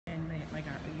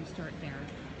you start there,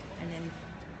 and then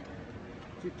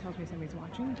it tells me somebody's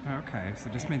watching. Okay, so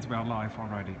this means we're live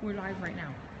already. We're live right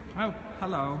now. Oh,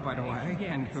 hello, by the way,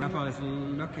 Yeah, and whoever is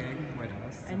looking with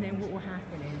us. And then what will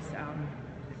happen is,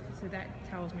 so that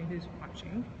tells me who's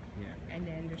watching. Yeah. And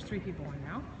then there's 3 people on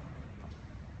now.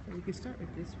 So we could start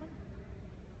with this one.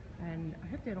 And I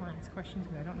hope they don't ask questions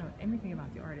because I don't know anything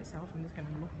about the art itself. I'm just going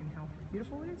to look and how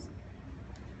beautiful it is.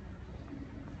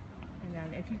 And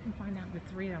then if you can find out the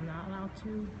 3 that I'm not allowed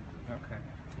to. Okay.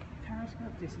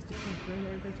 Periscope, this is the pink room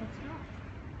that everybody talks about.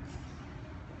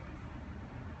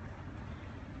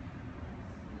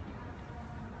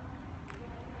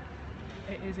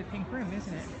 It is a pink room,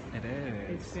 isn't it? It is.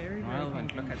 It's very, very well,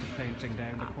 pink. and look at the painting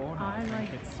down the corner. I think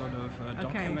like it's sort of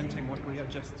documenting what we are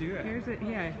just doing. Here's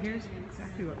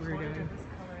exactly what we're doing.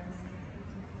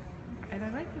 And I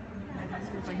like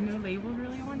there's like no labels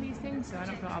really on these things, so I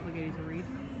don't feel obligated to read.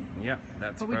 Yeah,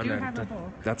 that's But we do brilliant. have a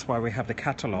book. That's why we have the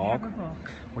catalogue, We have a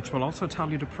book. which will also tell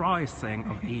you the pricing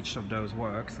of each of those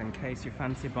works in case you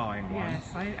fancy buying one.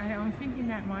 Yes, I'm thinking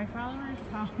that my followers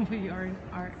probably are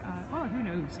oh, who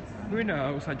knows? Who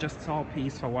knows? I just saw a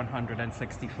piece for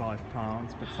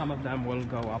 £165, but some of them will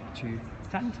go up to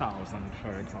 10,000,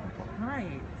 for example.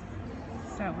 Right.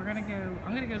 So I'm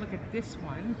gonna go look at this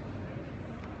one.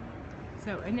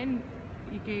 So, and then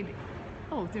you could,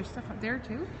 oh, there's stuff up there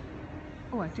too.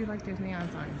 Oh, I do like those neon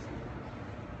signs.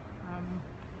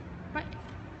 But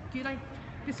do you like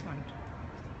this one?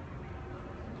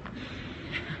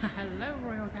 Hello,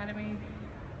 Royal Academy.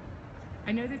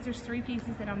 I know that there's 3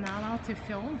 pieces that I'm not allowed to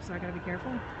film, so I gotta be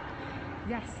careful.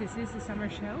 Yes, this is the summer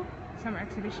show, summer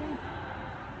exhibition.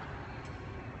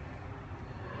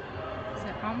 So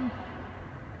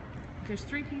there's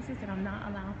 3 pieces that I'm not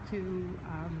allowed to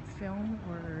film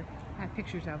or have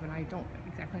pictures of, and I don't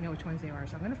exactly know which ones they are,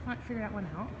 so I'm going to figure that one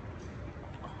out.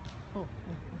 Oh,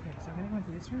 okay, so I'm going to go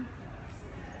into this room.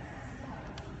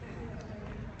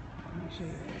 Let me show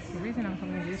you. The reason I'm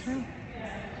coming into this room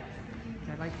is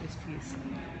I like this piece.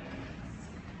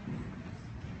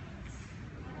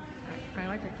 I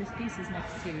like that this piece is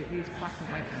next to these black and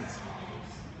white ones.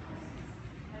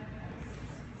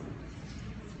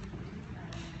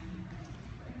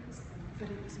 But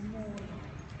it's more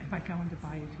if I go in to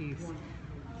buy a piece.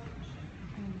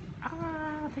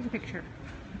 I'll take a picture.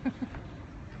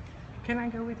 Can I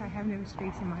go with I have no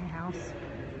space in my house?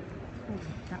 Oh,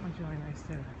 that one's really nice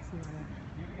too. See what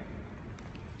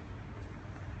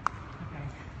okay.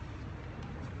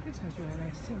 This one's really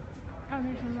nice too. Oh,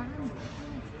 there's a lamp.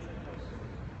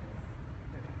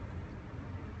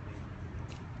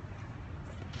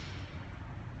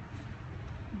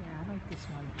 Yeah, I like this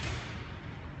one.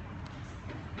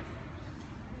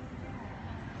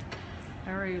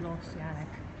 Very oceanic.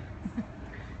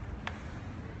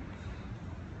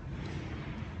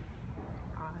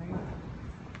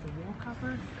 The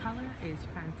wallpaper color is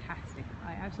fantastic.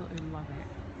 I absolutely love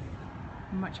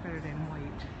it. Much better than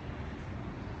white.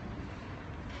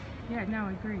 Yeah, no,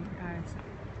 I agree.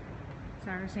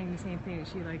 Sarah's saying the same thing, that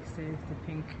she likes the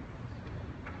pink.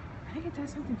 I think it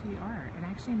does something to the art. It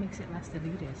actually makes it less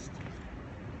elitist.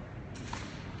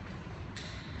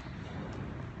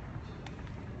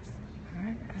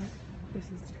 This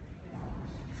is,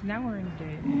 so now we're in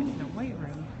the white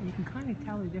room. You can kind of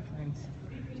tell the difference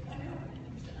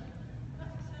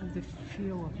of the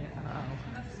feel of it.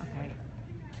 Uh-oh. Okay.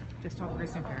 Just talk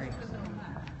Grace and Perry.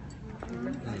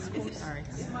 Alright.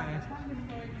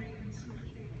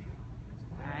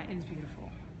 That is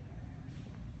beautiful.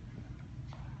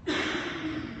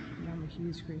 I'm a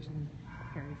huge Grace and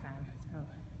Perry fan, so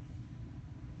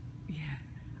yeah.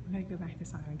 I'm gonna go back to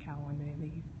Simon Cowell one day and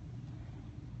leave.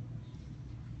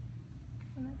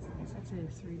 Oh, that's nice. That's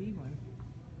a 3D one.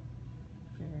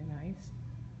 Very nice.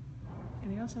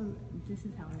 And they also, this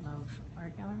is how I love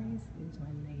art galleries, is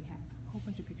when they have a whole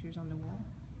bunch of pictures on the wall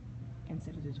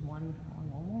instead of just one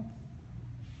on one wall.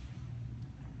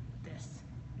 This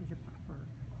is a proper.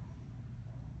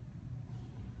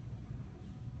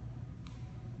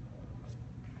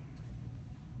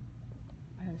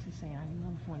 I was just saying, I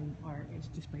love when art is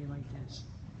displayed like this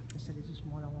instead of just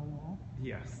one on one wall.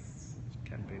 Yes, it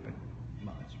can be a bit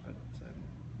much, but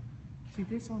see,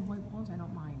 this on white walls I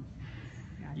don't mind.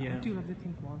 Yeah, I do love the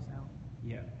pink walls though.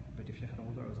 Yeah, but if you had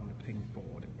all those on a pink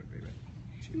board, it would be a bit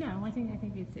cheap. No, I think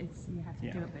it's you have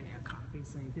to do it, but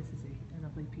obviously this is a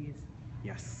lovely piece.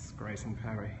 Yes, Grace and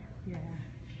Perry. Yeah,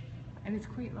 and it's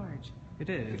quite large. It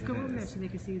is. Let's go over there so they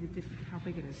can see how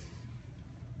big it is.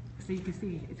 So you can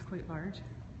see it's quite large.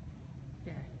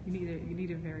 Yeah, you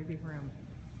need a very big room.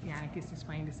 Yeah, it gets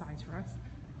displaying the size for us.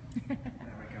 There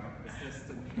we go.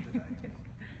 Assistant for the day.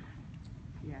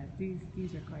 Yeah,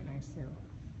 these are quite nice too.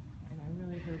 And I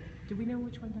really hope. Do we know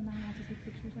which ones I'm not allowed to take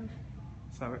pictures of?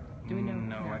 So, Do we know?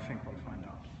 no, No. I think we'll find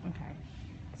out. Okay.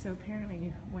 So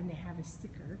apparently, when they have a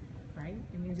sticker, right,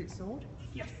 it means it's sold.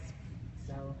 Yes.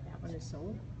 So that one is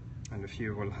sold. And a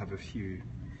few will have a few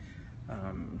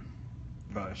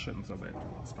versions of it,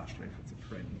 especially if it's a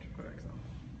print, for example.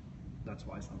 That's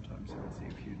why sometimes you'll see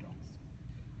a few dots.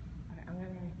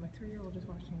 My 3-year-old is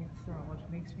watching it throw, which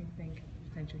makes me think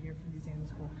potential here for museum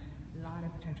school. A lot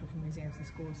of potential for museums and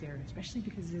schools here, especially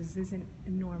because this isn't a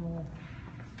normal.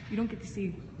 You don't get to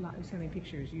see so many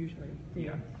pictures usually. Do you?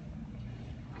 Yeah.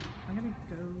 I'm gonna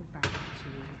go back to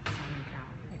Simon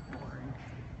Cowell at Boring.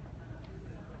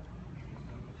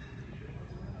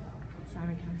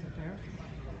 Simon Cowell's up there.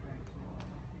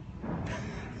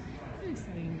 Really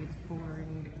saying it's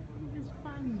boring. It's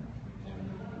fun.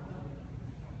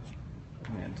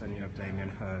 And then you have Damien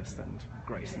Hirst and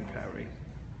Grayson Perry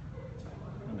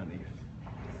underneath.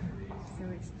 So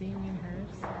it's Damien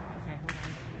Hirst. Okay, hold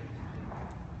on.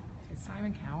 It's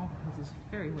Simon Cowell, which is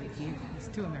very weighty. He's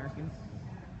too American.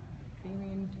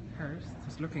 Damien Hirst.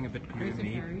 It's looking a bit Grayson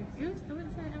gloomy. Perry. What is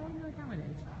that? I wonder what that one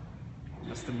is.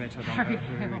 Just admit I don't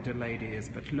know who the lady is,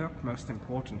 but look, most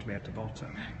importantly at the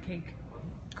bottom. Cake.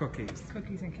 Cookies.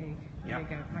 Cookies and cake. Yeah, There you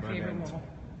go. My brilliant. favorite wall.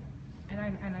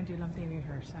 And I do love Damien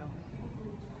Hirst, so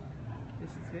this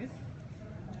is good.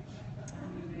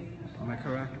 Am I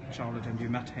correct, Charlotte? And you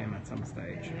met him at some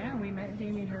stage? Yeah, we met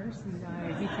Damien Hirst and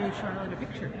he threw Charlotte a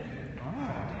picture. Oh.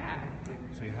 Yeah.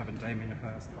 So you have a Damien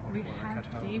Hirst We artwork have at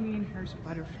home? Damien Hirst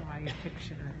butterfly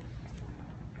picture.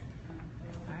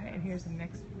 Alright, and here's the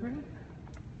next room.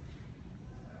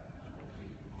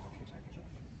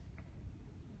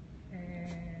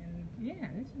 And yeah,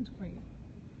 this one's quite.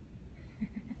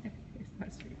 It's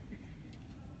not sweet.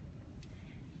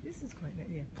 This is quite nice.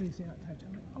 Yeah, please do not touch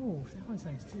on it. Oh, that one's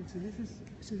nice too. So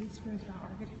this room's about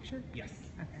architecture? Yes.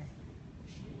 Okay.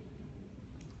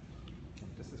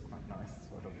 This is quite nice,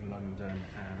 sort of London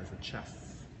as a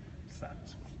chess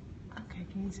set. Okay,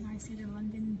 can you see the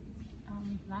London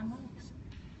landmarks?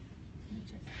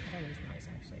 That is nice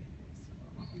actually.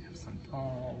 We have St.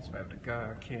 Paul's, we have the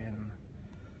Gherkin,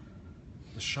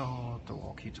 the Shard, the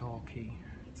walkie-talkie,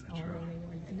 Oh, etc.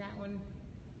 and that one,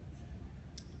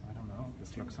 I don't know,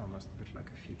 this looks almost a bit like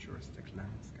a futuristic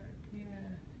landscape. yeah.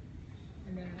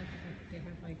 And then they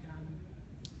have like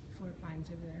floor plans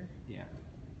over there. Yeah.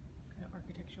 Kind of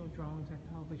architectural drawings. I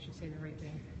probably should say the right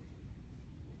thing.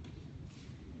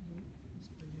 This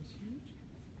room is huge.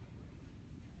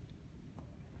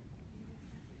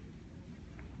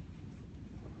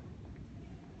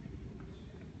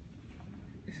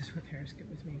 This is what Periscope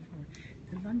was made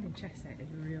for. The London chess set is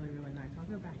really, really nice. I'll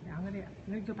go back there. I'm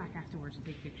gonna go back afterwards and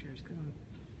take pictures because I'm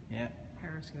Yeah.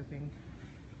 periscoping.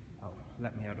 Oh,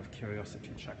 let me out of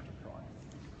curiosity check the price.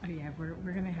 Oh yeah, we're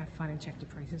gonna have fun and check the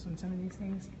prices on some of these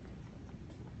things.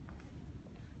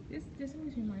 This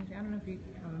always reminds me. I don't know if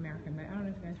I'm American, but I don't know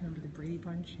if you guys remember the Brady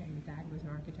Bunch and your dad was an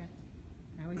architect.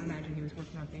 I always imagine he was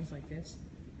working on things like this.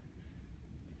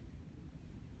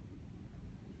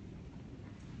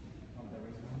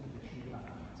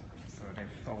 So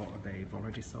they've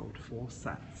already sold 4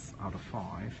 sets out of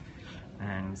 5,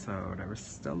 and so there is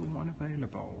still one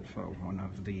available for one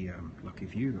of the lucky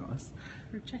viewers.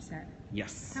 For a chess set.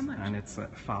 Yes. How much? And it's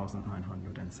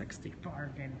 1,960.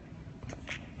 Bargain.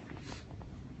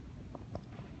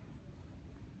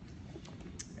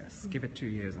 Yes. Give it 2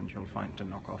 years and you'll find the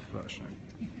knockoff version.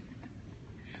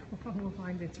 We'll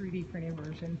find the 3D printed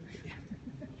version.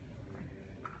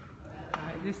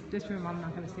 This room I'm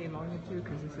not going to stay long into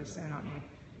because this is so not me.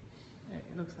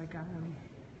 It looks like a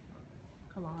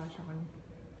collage on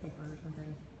paper or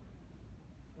something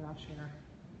that I'll share.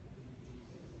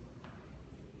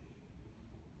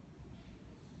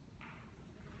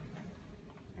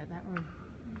 Yeah, that room,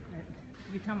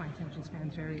 you can tell my attention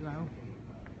span's very low.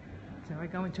 So I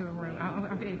go into a room,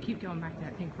 I'm going to keep going back to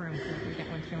that pink room because I think that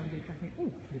one's showing the traffic.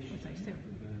 Ooh, that's nice too.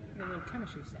 A little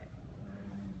chemistry set.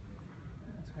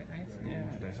 That's quite nice. Yeah,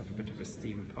 they have a bit of a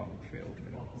steampunk feel to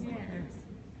it. Yeah,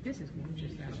 this is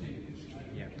gorgeous though.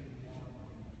 Yeah.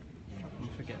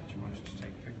 Don't forget you wanted to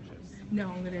take pictures. No,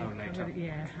 I'm gonna, later.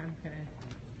 I'm gonna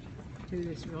do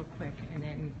this real quick and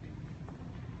then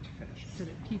Finish. so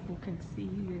that people can see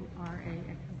the RA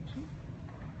exhibition.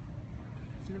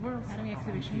 So the Royal Academy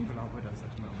exhibition. People are with us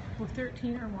at the moment. Well,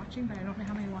 13 are watching, but I don't know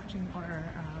how many watching are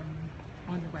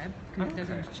on the web because it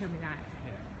doesn't show me that.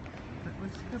 Yeah. But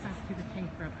let's go back to the pink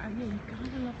room. Oh yeah, you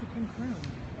gotta love the pink room.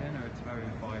 Yeah, no, it's very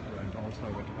vibrant. Also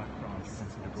with the background, you can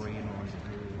see the green ones, the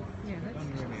blue ones. Yeah, They've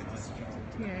done really a nice job.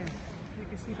 Yeah, you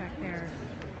can see back there.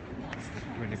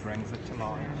 It really brings it to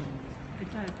life.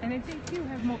 It does, and they do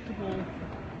have multiple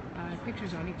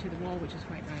pictures on each of the wall, which is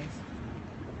quite nice.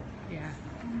 Yeah,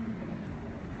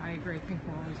 I agree. Pink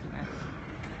wall is the best.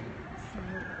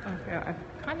 So, okay,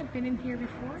 I've kind of been in here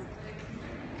before.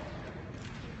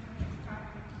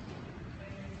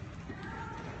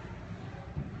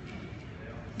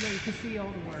 Yeah, you can see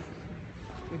all the work,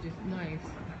 which is nice.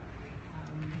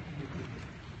 And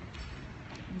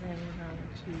then we're going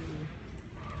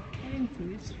to head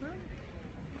into this room.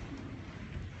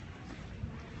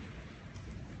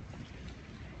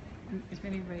 If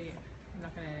anybody, I'm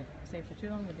not going to stay for too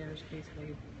long, but there's basically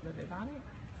a little bit about it.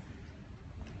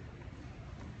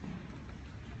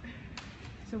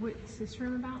 So what's this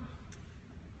room about?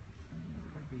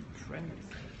 Maybe prints,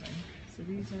 I think. So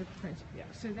these are prints. Yeah.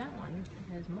 So that one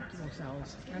has multiple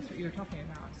cells. That's what you were talking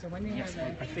about. So when they Yes,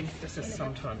 have I think this is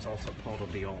sometimes also part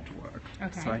of the artwork.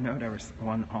 Okay. So I know there is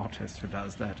one artist who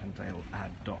does that and they'll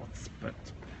add dots, but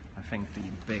I think the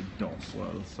big dots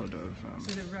will sort of...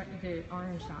 so the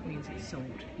orange dot means it's sold.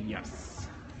 yes.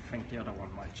 I think the other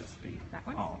one might just be That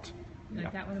one? art. Like Yeah.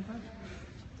 that one above?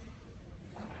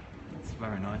 It's a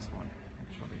very nice one,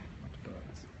 actually. With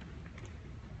birds.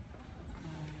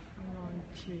 I'm going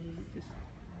to just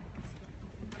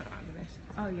put onto this.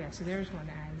 Oh yeah, so there's one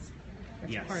that's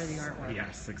Yes. part of the artwork.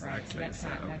 Yes, Right, exactly. so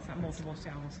that's not multiple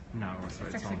cells. No, so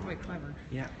It's it's actually on. quite clever.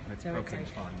 Yeah, it's So it's broken like-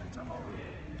 fun into whole.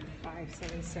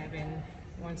 577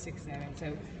 167.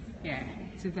 So yeah,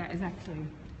 so that is actually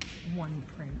one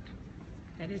print.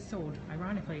 That is sold.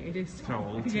 Ironically, it is sold.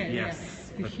 Sold, Yeah,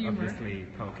 yes, yeah. The but humor. obviously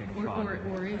poking Or, fun.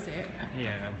 or is it?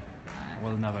 Yeah,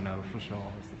 we'll never know for sure.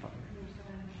 I suppose.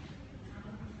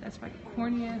 That's by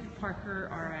Cornelia Parker,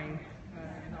 R.I.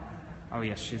 Oh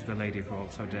yes, she's the lady who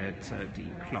also did the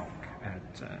clock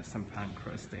at St.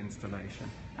 Pancras, the installation.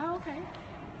 Oh, okay.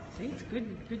 See, it's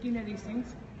good. Good you know these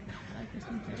things. I like this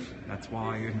one too. That's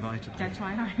why you invited me. That's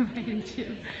why I invited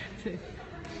you to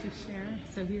share.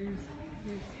 So here's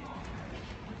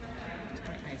it's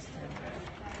quite nice.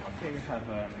 Here you have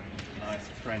a nice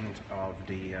print of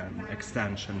the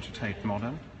extension to Tate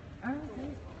Modern. Oh, okay.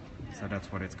 So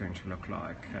that's what it's going to look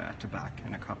like at the back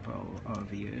in a couple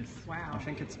of years. Wow. I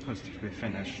think it's supposed to be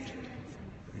finished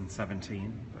in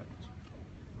 17, but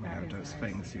you That know, is those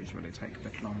nice. things usually take a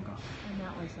bit longer. And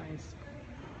that was nice.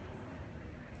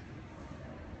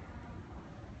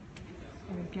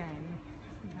 And again,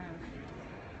 we have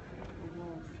a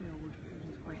wall filled, which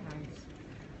is quite nice.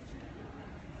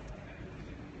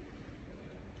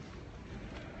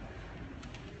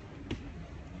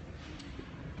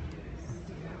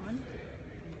 See that one?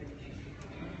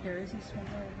 There is a small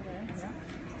one over there. Yeah.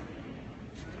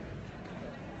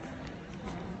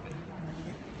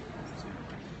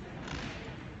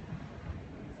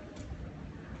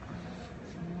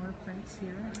 Some more prints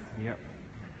here. Yep.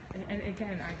 And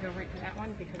again, I go right to that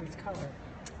one because it's color.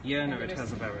 Yeah, no, And it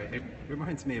has a very. It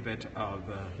reminds me a bit of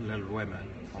Little Women,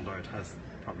 although it has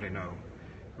probably no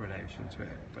relation to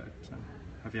it. But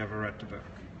have you ever read the book?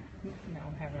 No,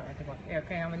 I haven't read the book.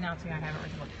 Okay, I'm announcing I haven't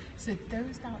read the book. So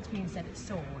those dots means that it's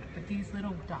sold, but these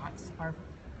little dots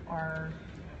are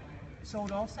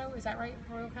sold also. Is that right,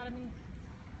 Royal Academy?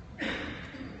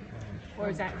 Or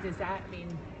does that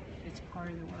mean it's part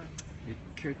of the work? It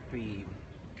could be.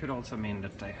 Could also mean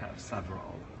that they have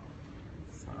several.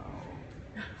 So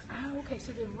Oh, okay.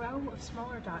 So the row of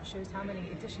smaller dots shows how many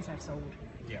editions I've sold.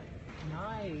 yeah.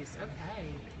 Nice. Okay.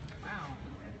 Wow.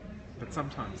 But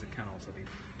sometimes it can also be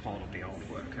part of the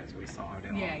artwork, as we saw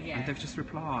earlier. Yeah, yeah. And they've just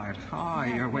replied, "Hi,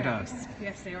 Yeah, you're with yeah. us."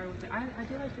 Yes, they are. I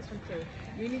do like this one too.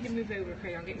 You need to move over,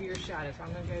 Craig. I'll get you your shot. So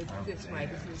I'm going to go this way.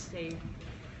 This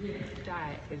is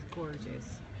that is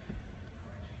gorgeous.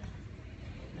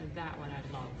 Now that one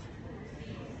I love.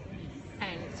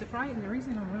 And surprising, the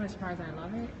reason I'm really surprised I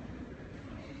love it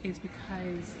is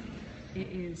because it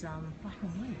is black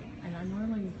and white. And I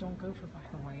normally don't go for black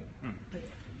and white. But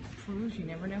Peru's, you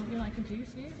never know what you like until you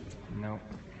see it. No,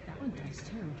 That one does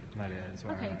too. that is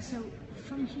very Okay, nice. so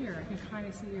from here I can kind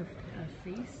of see a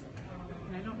face,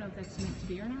 and I don't know if that's meant to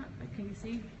be or not, but can you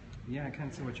see Yeah, I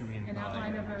can see what you mean an by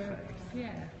outline of a, effect.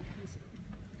 yeah.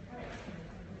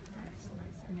 That's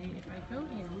nice. And then if I go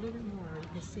in a little bit more, you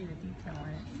can see the detail on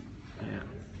it. Yeah,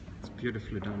 it's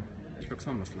beautifully done. It looks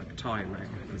almost like tiling,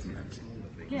 doesn't it?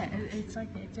 Yeah, it's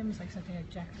almost like something a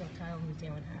Jack Tile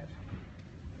Museum would have.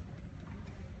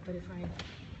 But if I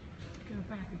go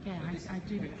back again, I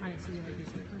do kind of see like this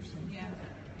person. Yeah.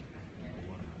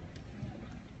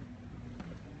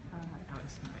 That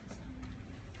was nice.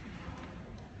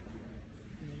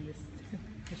 And then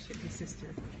this should be sister.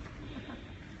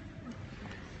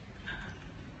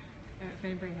 If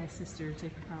anybody has sisters, they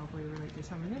could probably relate to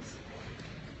some of this,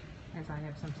 as I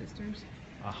have some sisters.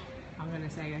 Ah, I'm going to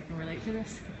say I can relate to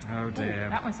this. Oh Ooh, dear.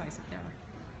 that one's nice up there.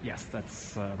 Yes,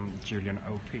 that's Julian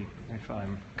Opie, if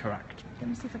I'm correct. Let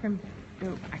me see if I can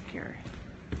go back here.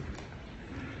 If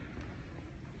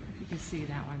you can see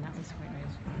that one, that was quite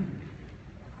nice.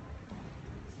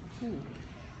 Ooh.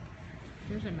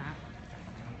 Here's a map.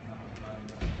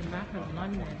 The map of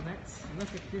London. Let's look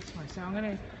at this one. So I'm going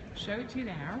to show it to you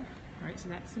now. Right, so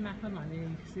that's the map of London. You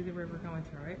can see the river going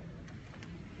through it.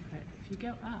 But if you go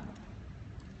up,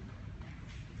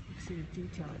 you can see the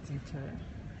detail that's into it.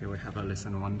 Here we have Alice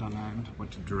in Wonderland, what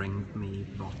drink, me,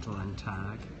 bottle and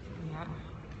tag. Yeah.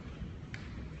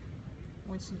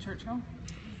 Winston Churchill.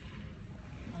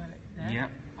 There.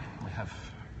 Yep, we have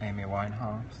Amy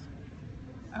Winehouse.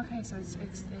 Okay, so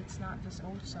it's not just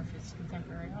old stuff, it's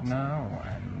contemporary also. No,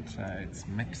 and it's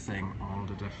mixing all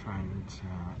the different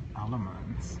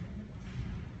elements.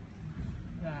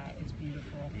 That is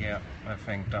beautiful. Yeah, I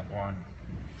think that one,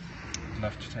 I'd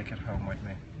love to take it home with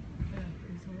me. Yeah,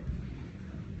 isn't it?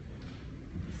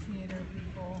 Theater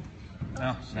people.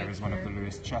 Oh, there is one of the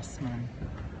Louis Chessmen.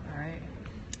 Alright.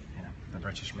 You know, the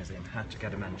British Museum had to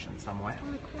get a mention somewhere.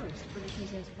 Oh, of course, British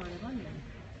Museum's part of London.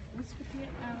 What's with the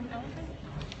elephant? I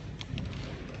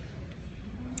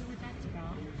wonder what that's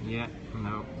about. Yeah,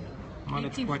 no. Well,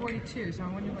 it's quite... 1842, so I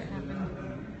wonder what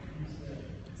happened.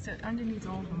 So underneath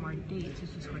all of them are dates,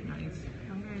 which is quite nice.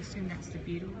 I'm going to assume that's the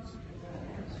Beatles.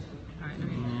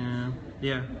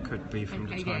 Yeah, could be from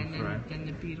the time frame. Then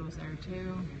the Beatles there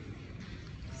too.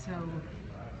 So...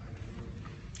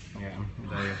 Yeah,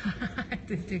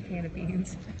 the can of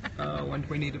beans. Oh, and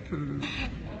we need a poo.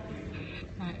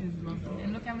 That is lovely.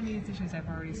 And look how many editions I've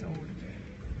already sold.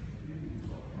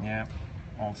 Yeah,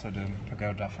 also the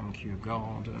Pagoda from Kew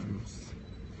Gardens.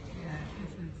 Yeah,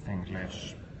 this is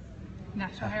English.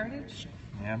 Natural Heritage.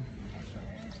 Yeah.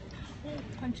 Oh,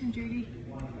 Punch and Judy.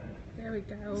 There we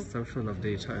go. So full of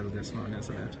detail, this one,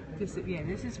 isn't it? This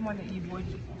is one that you would,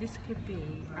 this could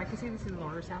be, I could say this is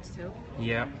Laura's house too.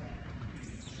 Yeah.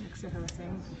 Next to her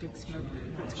thing, Big Smoke.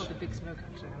 It's called the Big Smoke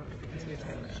actually. I don't know if you can see it.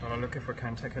 Shall I look if we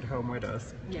can take it home with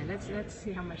us? Yeah, let's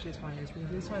see how much this one is.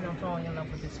 This one, I'm falling in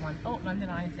love with this one. Oh, London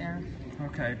Eye's there.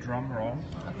 Okay, drum roll.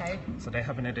 Okay. So they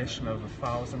have an edition of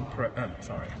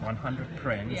 100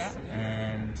 prints, Yeah.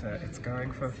 and it's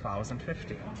going for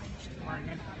 1,050.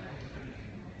 Bargain.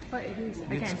 But it is,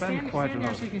 You'd again, spend quite a stand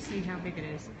there lot. so you can see how big it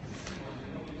is.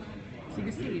 So you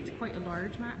can see it's quite a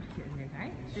large map here,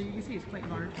 okay? So you can see it's quite a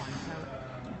large one, so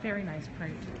very nice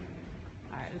print.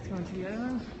 Alright, let's go into the other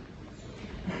one.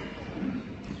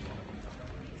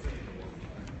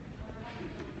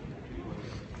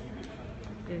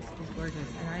 This is gorgeous,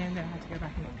 and I am going to have to go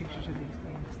back and get pictures of these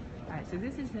things. Alright, so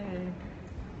this is a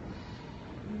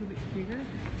little bit bigger.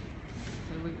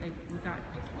 So we got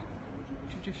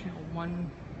traditional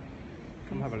one.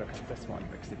 Come have a look at this one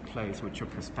because it plays with your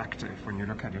perspective. When you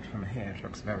look at it from here, it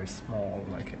looks very small,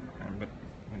 like it, but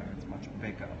you know it's much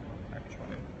bigger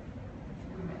actually.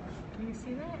 Can you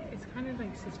see that? It's kind of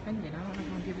like suspended. I don't know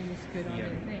if I'm giving this good on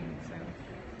the thing. So.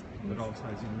 But also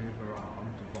as you move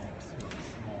around, the box looks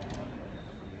smaller.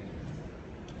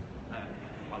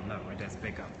 Well, no, it is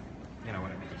bigger. You know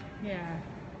what I mean? Yeah.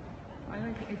 I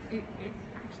like it.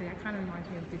 Actually, that kind of reminds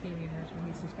me of the game when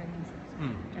he's suspending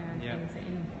things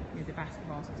in the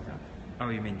basketballs and stuff. Oh,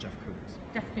 you mean Jeff Koons?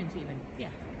 Jeff Koons even,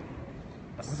 yeah.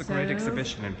 That was a great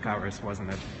exhibition in Paris,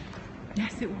 wasn't it?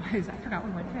 Yes, it was. I forgot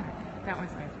we went to that. That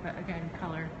was nice. But again,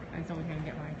 color is always going to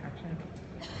get my attention.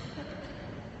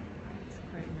 It's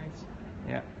quite nice.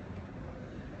 Yeah.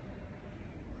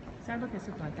 So I look at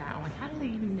something like that. I'm like, how do they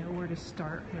even know where to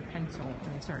start with a pencil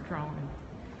when they start drawing?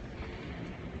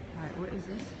 Alright, what is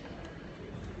this?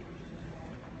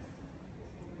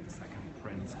 It's like a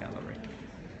Prince gallery.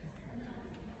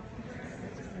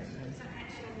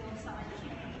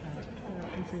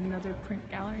 It's another print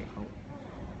gallery. Oh,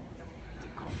 it's a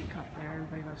coffee cup there.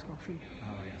 Everybody loves coffee.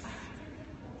 Oh, yes.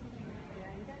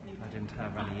 I didn't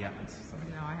have any yet. So.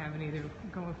 No, I haven't either. I'm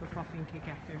going for coffee and cake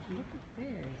after. Look at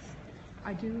this.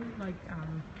 I do like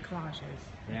collages.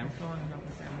 Yeah. I'm falling in love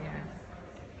with them, yeah.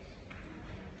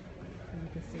 And you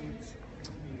can see it's...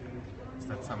 Is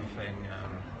that something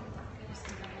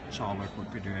Charlotte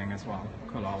would be doing as well?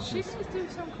 Collages? She does do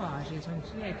some collages, when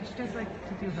she, because she does like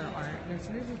to do her art. And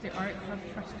so this is the Art Club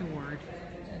Trust Award.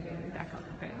 And then back up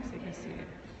a bit so you can see it.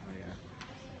 Oh, yeah.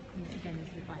 And again,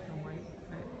 this is black and white,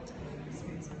 but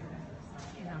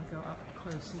now go up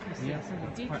close so you can see some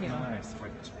of the detail. Quite nice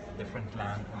with different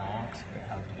landmarks. We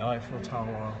have the Eiffel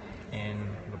Tower in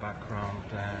the background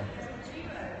there.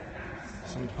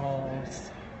 St.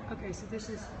 Paul's. Okay, so this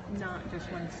is not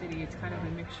just one city, it's kind of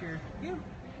a mixture. Yeah.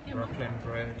 Brooklyn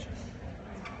Bridge.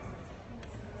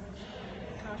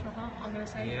 Taj Mahal. I'm gonna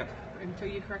say. Yep. Until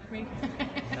you correct me.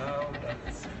 No,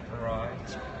 that's right.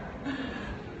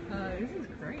 This is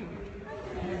great.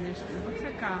 And it looks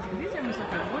like these almost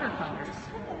look like watercolors.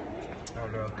 Oh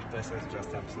look, this is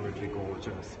just absolutely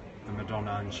gorgeous. The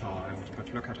Madonna and Child,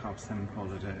 but look at how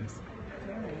simple it is.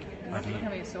 That's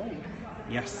how it's sold.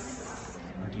 Yes,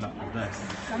 I'd love this.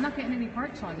 So I'm not getting any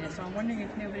parts on this, so I'm wondering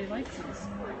if nobody likes this.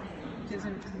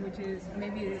 Which is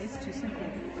maybe it is too simple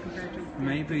compared to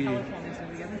Maybe. the colorfulness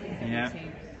of the other things that Yeah. we've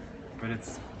seen.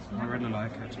 But I really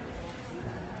like it.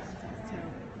 So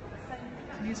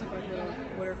these look like little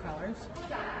watercolors.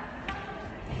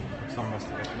 It's almost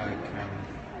a bit like,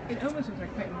 It almost looks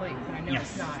like Quentin Blake, but I know Yes,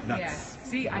 it's not. that's Yeah.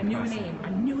 See, I the knew a person. name. I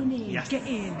knew a name. Yes. Get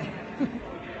in.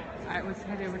 Alright, let's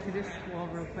head over to this wall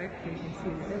real quick so you can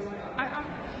see this.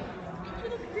 Could you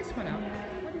look at this one up?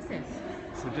 What is this?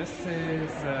 so this is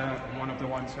one of the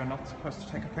ones you're not supposed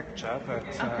to take a picture, but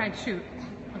Okay, shoot.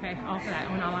 Okay, all for that.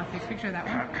 Oh, no, I'll take a picture of that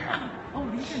one.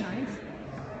 Oh, these are nice.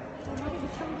 Why didn't you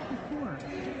tell me that before?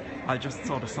 I just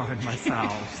saw the sign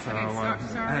myself, so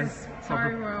Okay,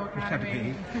 sorry, Royal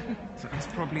Academy. So as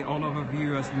probably all of our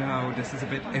viewers know, this is a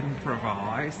bit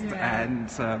improvised, Yeah. and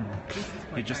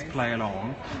quite you just nice. play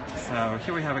along. So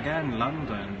here we have again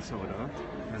London, sort of,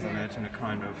 isn't Yeah. it, in a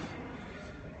kind of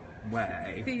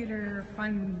way. Theater,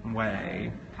 fun,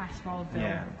 Way. Pastel,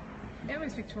 Yeah. It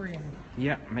was Victorian.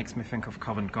 Yeah, makes me think of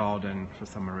Covent Garden for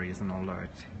some reason, although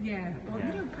it... Yeah. Well, Yeah.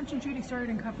 you know, Punch and Judy started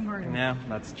in Covent Garden. Yeah,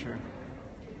 that's true.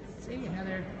 See,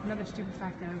 another stupid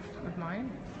fact of mine.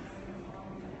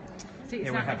 See, it's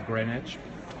Here we not have Greenwich,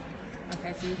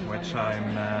 okay, so you can which go on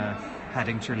I'm the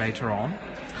heading to later on,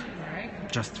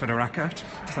 Alright. just for the record.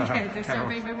 So, Okay, so Carol-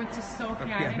 if we went to Soul Okay,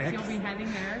 Pianics, next. you'll be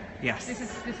heading there. Yes. This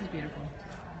is beautiful.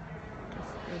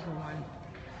 This is the one.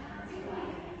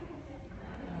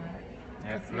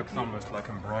 Yeah, it looks almost like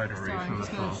embroidery So I'm from the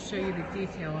just going to top. show you the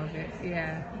detail of it.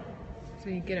 Yeah. So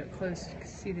you get it close, you can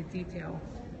see the detail.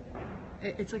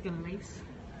 It's like a lace.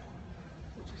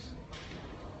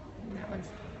 That one's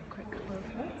quite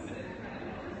colorful.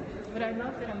 But I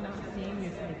love that I'm not seeing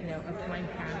this like, a plain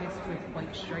canvas with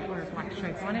white stripe or black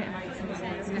stripe on it.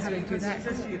 You know how they do that?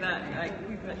 Especially that, like,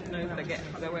 people that know they get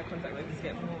their wear contact lenses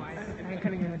get more eyes. I'm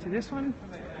going to go into this one.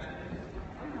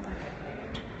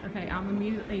 Okay, I'm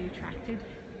immediately attracted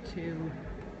to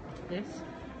this.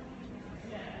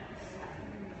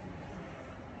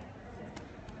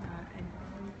 And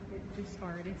this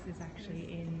artist is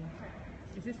actually in,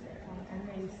 is this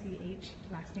M-A-C-H,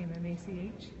 last name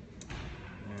M-A-C-H?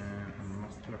 Yeah, I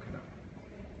must look it up.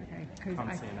 Okay, because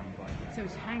Can't see them by so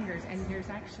it's hangers, and there's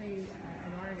actually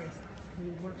an artist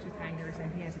who works with hangers,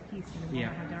 and he has a piece in the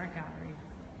Yeah. Warner Art Gallery.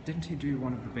 Didn't he do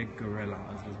one of the big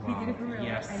gorillas as well? He did a gorilla,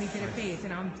 Yes. and he did a face,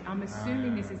 and I'm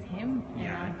assuming this is him,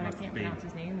 yeah, it but I must can't be. pronounce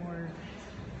his name or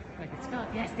like it's spelled.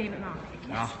 Yes, David Mock.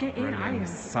 Yes, Ah, get in. I brilliant. am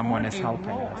Someone on is a helping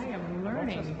roll. us. I am I've also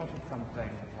learning. spotted something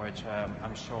which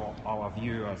I'm sure our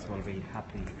viewers will be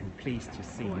happy and pleased to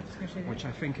see, which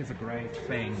I think is a great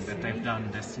thing that they've done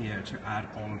this year to add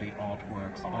all the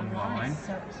artworks online,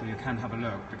 so you can have a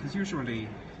look. Because usually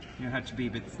you had to be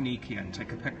a bit sneaky and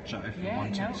take a picture if you Yeah,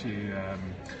 wanted no. to,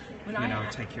 When you I- know,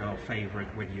 take your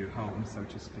favorite with you home, so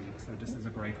to speak. So this is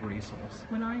a great resource.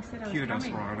 When I said I was Kudos,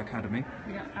 coming, Royal Academy.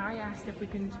 yeah, I asked if we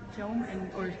can film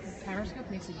or Periscope,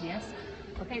 and they said yes.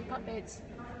 Okay, puppets.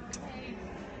 Hey.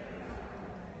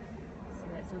 So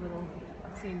that's a little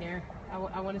scene there. I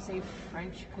want to say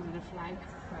French because of the flag,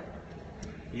 but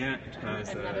Yeah, it has.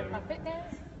 another puppet there.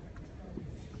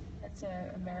 That's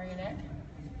a marionette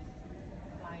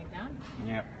lying down.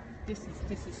 Yeah, This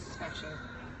is special.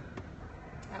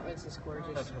 That one's just that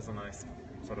gorgeous. has a nice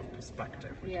sort of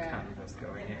perspective with Yeah. the canvas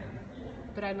going in.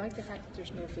 But I like the fact that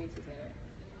there's no faces in it.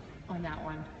 On that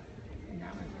one. And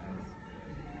that one's nice.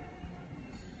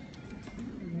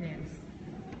 And this.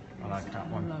 I like that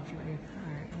one. Lovely.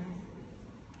 Alright.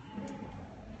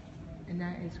 And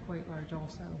that is quite large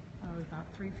also. About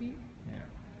 3 feet. Yeah.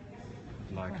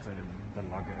 Like the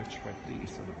luggage with the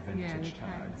sort of Yeah, vintage the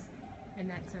tags. And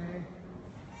that's I'm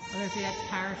gonna say that's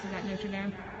Paris, is that Notre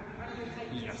Dame?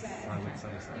 Yes, I would say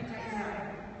so.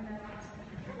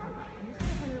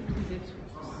 This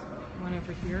one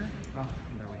over here. Oh,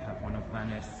 there we have one of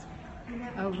Venice.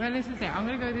 Oh, Venice is there. I'm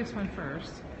gonna go this one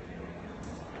first.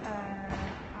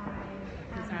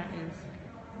 Because that is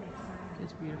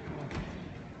just beautiful.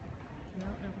 No,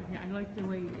 over here. I like the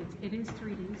way it is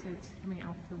 3D, so it's coming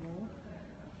off the wall.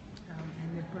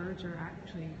 And the birds are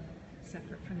actually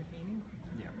separate from the painting.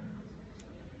 Yeah.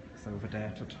 So over there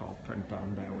at the top and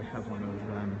down there we have one of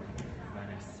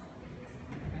Venice.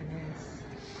 Venice.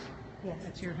 Yes.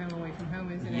 That's your home away from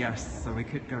home, isn't it? Yes, so we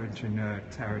could go into nerd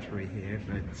territory here,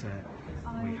 but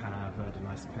we have the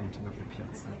nice painting of the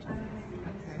piazza,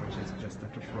 which is just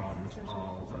at the front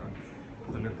of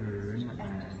the lagoon,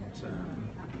 and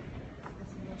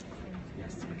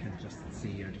yes, we can just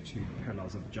see the two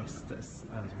pillars of justice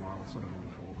as well, sort of on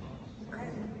the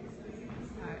foreground.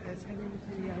 Let's head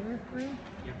into the other room.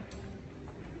 Yep.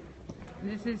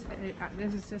 This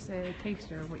is just a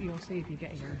taster of what you'll see if you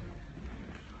get here.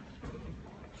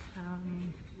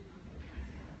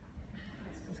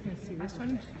 Let's go see this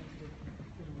one.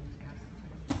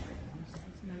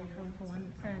 It's another colorful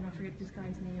one. And I forget this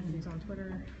guy's name, but he's on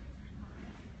Twitter.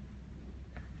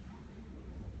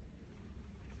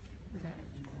 Is that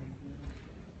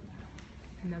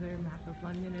another map of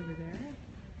London over there?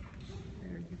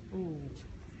 Oh.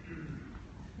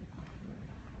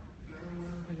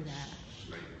 Look at that.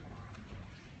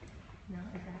 No,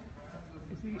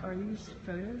 are these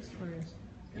photos or is...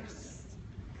 Yes.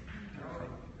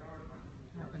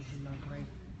 That was lovely.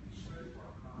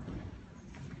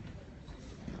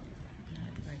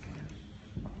 That's nice enough.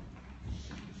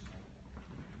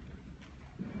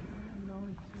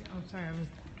 Oh, sorry, I was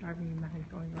driving mad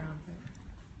going around, but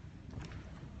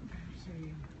I'll show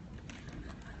you.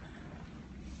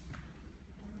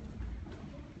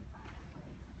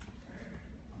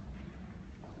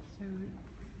 So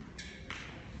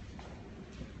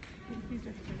these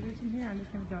are photos in here. I'm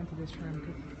just going to go into this room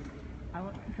because I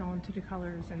want to go into the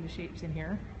colors and the shapes in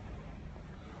here.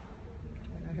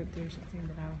 And I hope there's something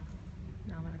that I'll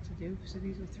now like to do. So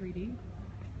these are 3D. And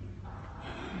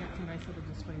that's a nice little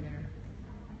display there.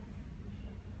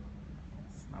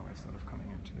 Now we're sort of coming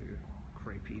into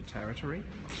creepy territory.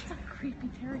 It's not creepy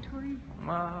territory.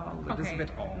 Well, it is a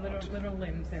bit odd. Little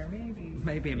limbs there, maybe.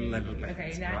 Maybe a little bit.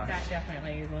 Okay, right. that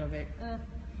definitely is a little bit.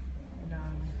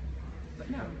 But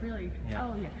no, really. Yeah.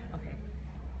 Oh yeah. Okay.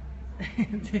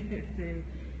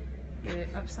 the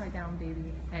upside down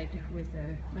baby head with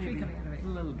the tree coming out of it. A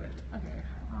little bit. Okay.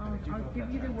 I'll give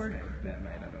you the word. They're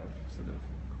made out of sort of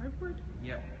Cardboard.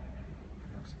 yeah.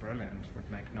 Looks brilliant. Would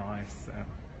make nice.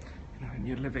 In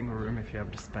your living room if you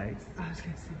have the space. I was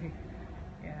gonna say,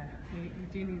 yeah, you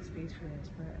do need space for this,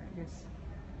 but I guess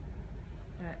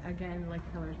again, like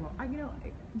the colors. Well,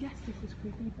 yes, this is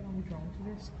creepy, but I'm drawn to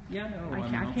this. Yeah, no,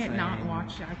 I can't not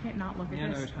watch it. I can't not look at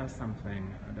this. this. It has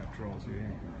something that draws you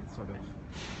in. It's sort of,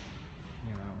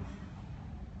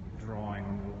 drawing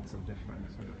on lots of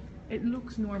different sort of. It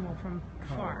looks normal from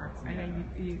far, colors, and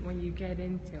then when you get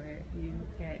into it, you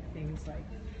get things like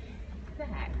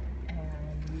that.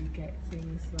 And you get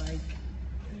things like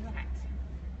that.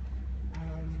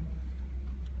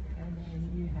 And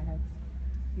then you have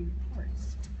the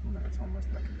parts. Well, it's almost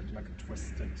like a bit like a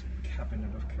twisted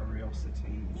cabinet of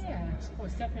curiosities. Yeah, well,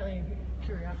 it's definitely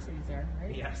curiosities there,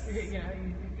 right? Yes.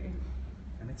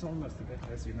 And it's almost a bit,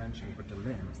 as you mentioned, with the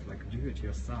limbs, like do it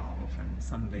yourself, and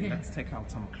suddenly let's take out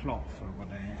some cloth over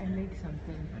there and make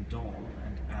something. A doll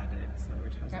and add it, so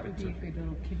it has that a would bit be a good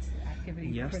little kids activity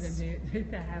Yes. for them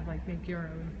to have, like make your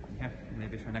own. Yeah,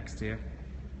 maybe for next year.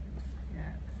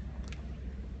 Yeah.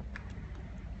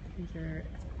 These are,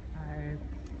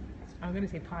 I'm going to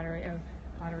say pottery. Oh,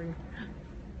 pottery.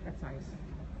 That's nice.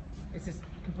 It's just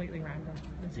completely random.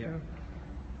 Let's go.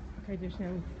 Okay, there's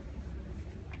no.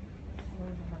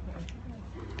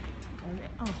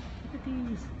 Oh, look at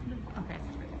these. Okay.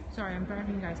 Sorry, I'm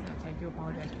driving you guys nuts. I do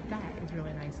apologize, but that is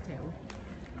really nice too.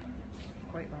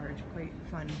 Quite large, quite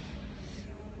fun.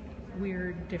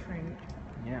 Weird, different.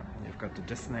 Yeah, you've got the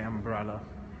Disney umbrella.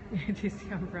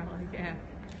 Disney umbrella, yeah.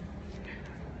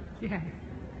 Yeah.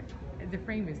 The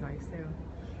frame is nice too.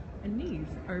 And these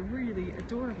are really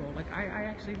adorable. Like I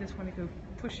actually just want to go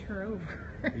push her over.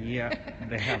 Yeah,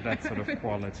 they have that sort of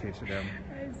quality to them.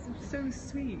 It's so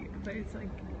sweet, but it's like,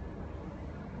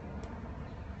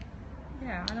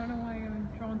 yeah, I don't know why I'm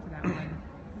drawn to that one.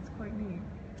 It's quite neat.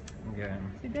 Yeah.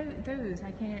 See, those,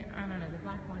 I don't know, the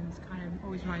black ones kind of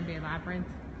always remind me of Labyrinth.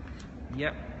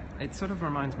 Yep, it sort of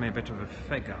reminds me a bit of a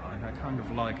figure, and I kind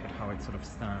of like it how it sort of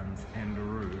stands in the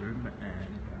room,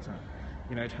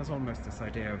 and it has almost this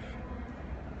idea of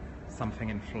something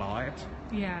in flight.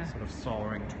 Yeah. Sort of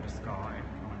soaring to the sky.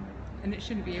 And it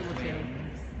shouldn't be able to.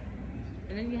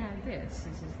 And then you have this.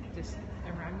 This is just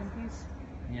a random piece.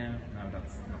 Yeah, no,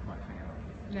 that's not my thing at all.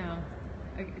 No,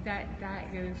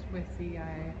 that goes with the.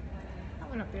 That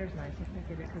one up there is nice. I think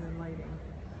it because of lighting.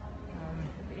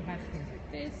 But you have things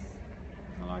like this.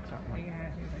 I like that one. You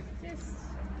have things like this.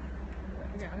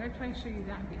 Yeah, I'm gonna try and show you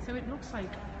that piece. So it looks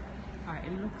like,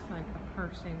 it looks like a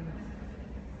person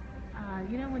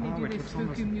You know when they do it the looks spooky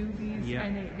almost- movies yeah.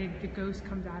 and the ghost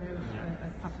comes out of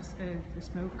a puff of the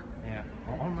smoke? Yeah,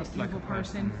 almost like a evil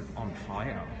person. person on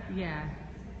fire. Yeah.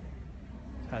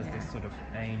 It has this sort of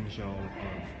angel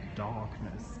of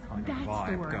darkness kind of That's the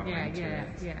vibe word. going Yeah, to yeah,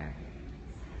 it. yeah.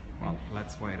 Well,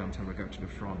 let's wait until we go to the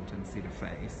front and see the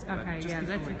face. But Okay, just yeah,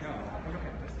 before let's- we go, look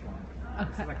at this one.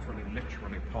 This is actually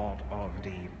literally part of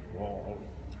the wall,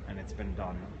 and it's been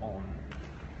done on.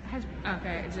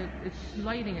 Okay, the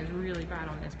lighting is really bad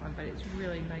on this one, but it's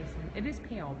really nice. And it is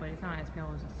pale, but it's not as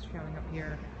pale as it's showing up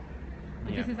here.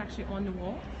 But Yeah. this is actually on the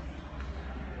wall.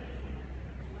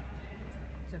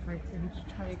 So if I can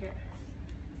try to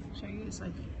show you, it's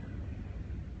like,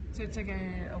 so it's like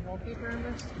a wallpaper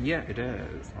almost. Yeah, it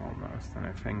is almost, and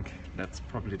I think that's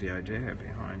probably the idea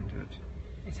behind it.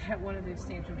 It's one of those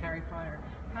scenes from Harry Potter.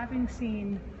 Having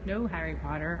seen no Harry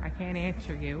Potter, I can't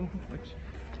answer you, which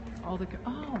all the,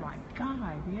 oh my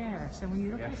god, yeah. So when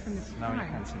you look at it from the Now front, you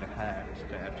can see the head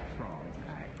there from.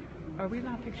 alright. Are we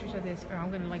allowed pictures of this, or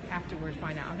I'm gonna like afterwards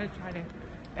find out. I'm gonna try to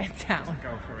bend down.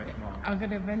 Go for it, Mom. I'm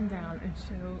gonna bend down and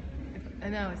show. I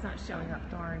know it's not showing up,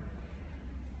 darn.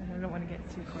 And I don't want to get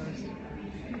too close.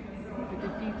 But the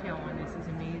detail on this is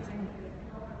amazing.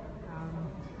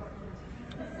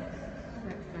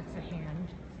 That's a hand,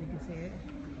 so you can see it.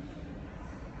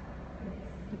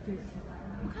 But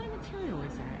what kind of material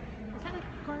is that? Is that like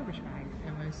a garbage bag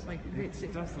almost? Like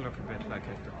It does look a bit like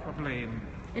it, but probably.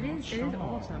 It I'm is. not It is sure.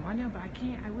 awesome. I know, but I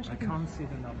can't. I wish I I could. can't see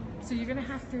the numbers. So you're gonna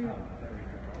have to. Very good.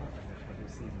 What you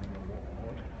see on the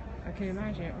wall. I can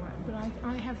imagine it, but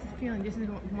I have the feeling this is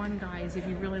one, guys. If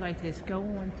you really like this, go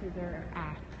onto their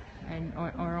app and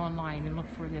or online and look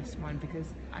for this one, because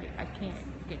I can't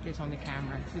get this on the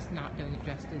camera. It's just not doing it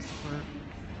justice for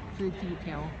the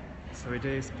detail. So it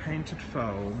is painted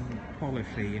foam,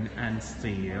 polythene, and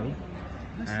steel,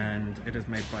 and it is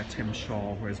made by Tim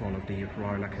Shaw, who is one of the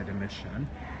Royal Academician.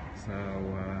 So,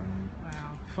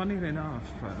 Wow. funnily enough,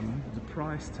 the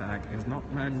price tag is not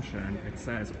mentioned. It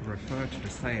says refer to the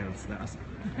sales desk,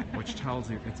 which tells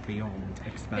you it's beyond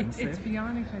expensive. It's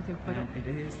beyond expensive, but and it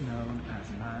is known as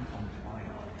Man on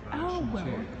Fire. oh,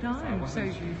 version well 2. done. So, So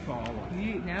you follow.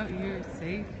 you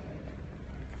see.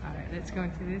 All right, let's go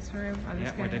into this room. I'm Yeah,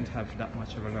 just we gonna- didn't have that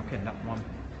much of a look in that one.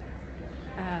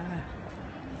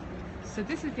 So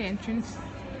this is the entrance.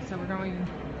 So we're going.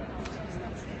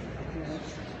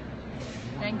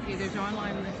 Thank you. There's an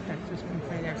online list that's just been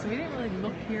put there. So we didn't really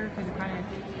look here because we kind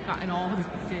of got in all the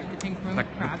pink room. Like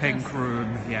the crowds. pink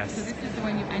room, yes. So this is the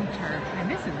one you enter, and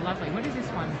this is lovely. What is this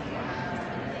one?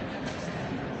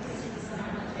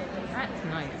 That's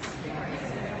nice.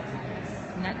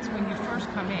 And that's when you first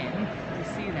come in. You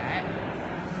see that.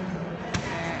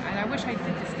 And I wish I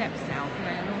did the steps now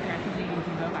because I don't think I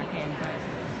can go back in, but.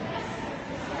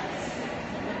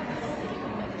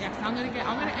 Yes, I'm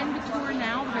gonna end the tour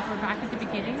now because we're back at the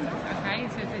beginning. Okay,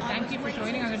 so thank you for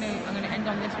joining. I'm gonna end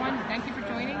on this one. Thank you for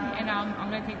joining, and I'm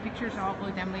gonna take pictures. I'll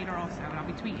upload them later also, and I'll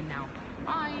be tweeting now.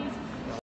 Bye.